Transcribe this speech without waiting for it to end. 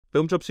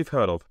film jobs you've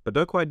heard of, but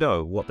don't quite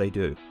know what they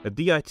do. A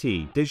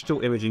DIT,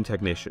 Digital Imaging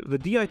Technician. The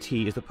DIT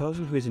is the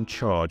person who is in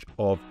charge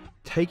of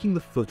taking the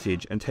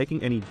footage and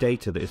taking any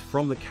data that is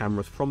from the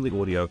cameras, from the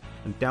audio,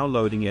 and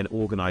downloading it and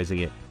organizing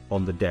it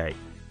on the day.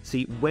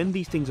 See, when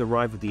these things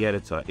arrive with the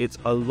editor, it's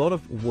a lot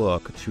of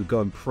work to go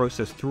and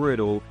process through it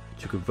all,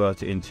 to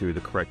convert it into the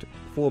correct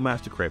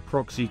formats, to create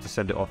proxy, to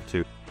send it off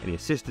to any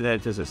assistant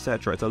editors,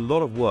 etc. It's a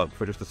lot of work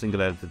for just a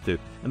single editor to do,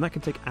 and that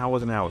can take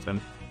hours and hours. And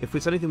if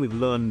it's anything we've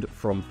learned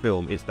from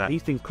film, it's that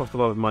these things cost a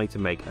lot of money to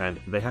make, and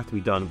they have to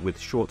be done with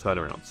short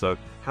turnaround. So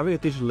having a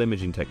digital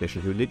imaging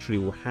technician who literally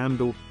will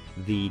handle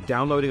the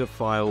downloading of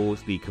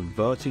files, the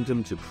converting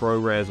them to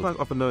ProRes,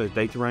 often known as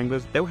data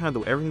wranglers, they'll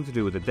handle everything to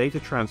do with the data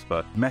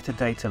transfer,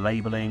 metadata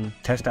labeling,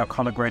 test out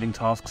color grading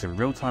tasks in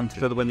real time,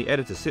 so that when the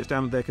editor sits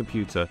down at their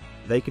computer,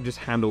 they can just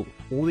handle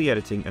all the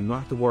editing and not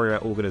have to worry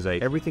about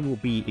organization. Everything will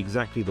be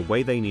exactly the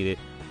way they need it,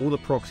 all the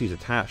proxies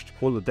attached,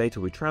 all the data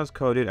will be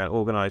transcoded and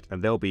organized,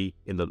 and they'll be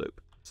in the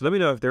loop. So let me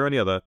know if there are any other